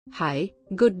Hi,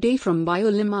 good day from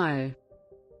Biolimire.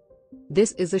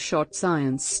 This is a short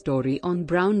science story on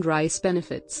brown rice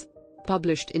benefits,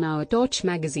 published in our Torch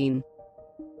magazine.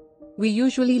 We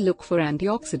usually look for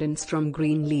antioxidants from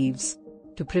green leaves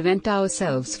to prevent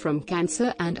ourselves from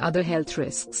cancer and other health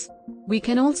risks. We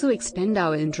can also extend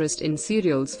our interest in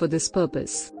cereals for this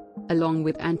purpose. Along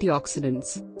with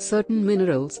antioxidants, certain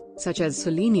minerals, such as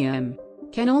selenium,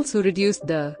 can also reduce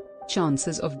the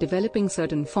chances of developing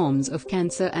certain forms of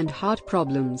cancer and heart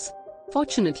problems.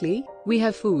 Fortunately, we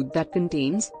have food that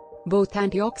contains both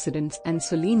antioxidants and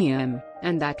selenium,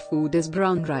 and that food is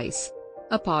brown rice.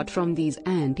 Apart from these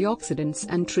antioxidants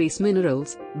and trace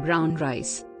minerals, brown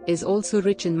rice is also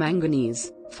rich in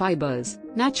manganese, fibers,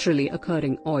 naturally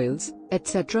occurring oils,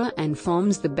 etc., and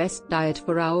forms the best diet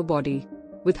for our body.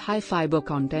 With high fiber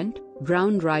content,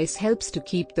 brown rice helps to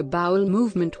keep the bowel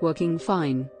movement working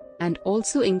fine, and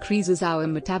also increases our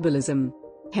metabolism.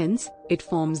 Hence, it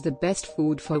forms the best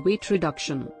food for weight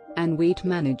reduction and weight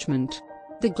management.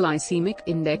 The glycemic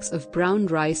index of brown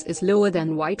rice is lower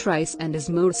than white rice and is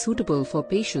more suitable for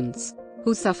patients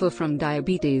who suffer from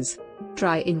diabetes.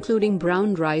 Try including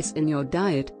brown rice in your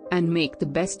diet and make the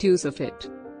best use of it.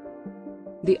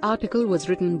 The article was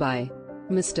written by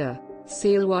Mr.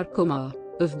 Salwar Kumar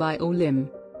of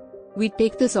Biolim. We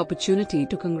take this opportunity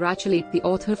to congratulate the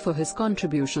author for his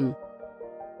contribution.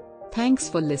 Thanks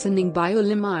for listening,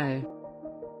 Biolimire.